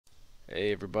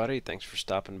Hey everybody, thanks for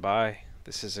stopping by.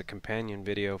 This is a companion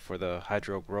video for the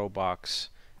Hydro Growbox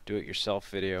do-it-yourself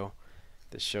video.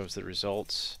 This shows the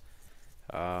results.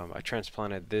 I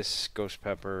transplanted this ghost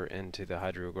pepper into the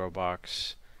Hydro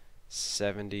Growbox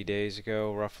 70 days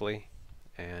ago roughly,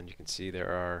 and you can see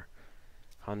there are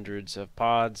hundreds of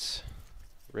pods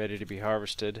ready to be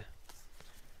harvested.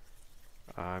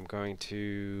 I'm going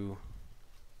to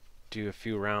do a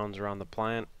few rounds around the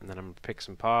plant, and then I'm going to pick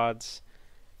some pods,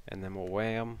 and then we'll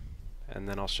weigh them, and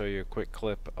then I'll show you a quick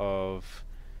clip of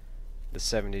the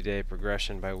 70-day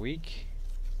progression by week.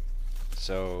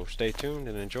 So stay tuned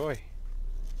and enjoy.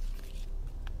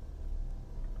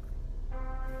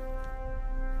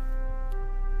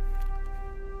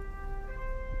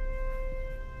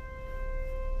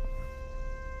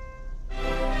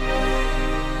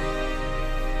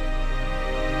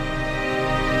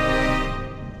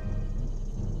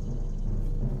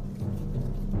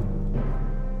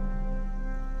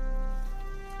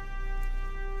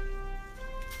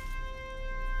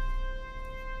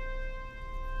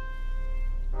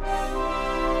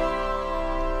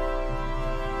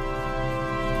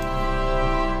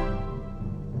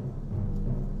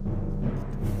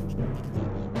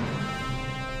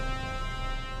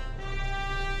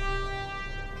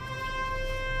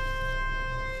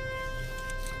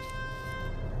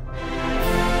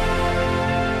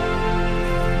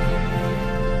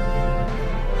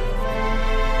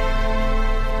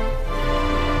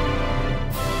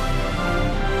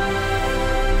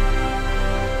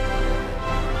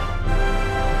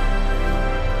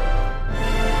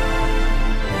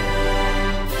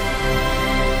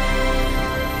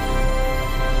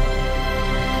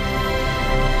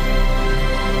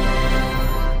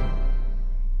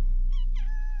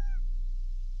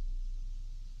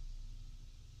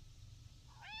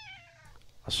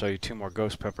 I'll show you two more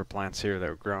ghost pepper plants here that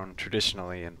were grown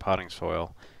traditionally in potting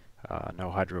soil.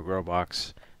 No Hydro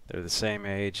Growbox. They're the same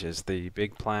age as the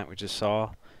big plant we just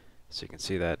saw, so you can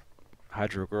see that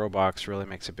Hydro Growbox really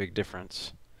makes a big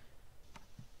difference.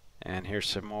 And here's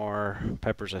some more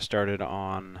peppers I started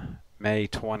on May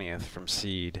 20th from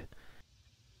seed.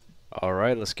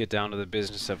 Alright, let's get down to the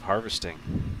business of harvesting.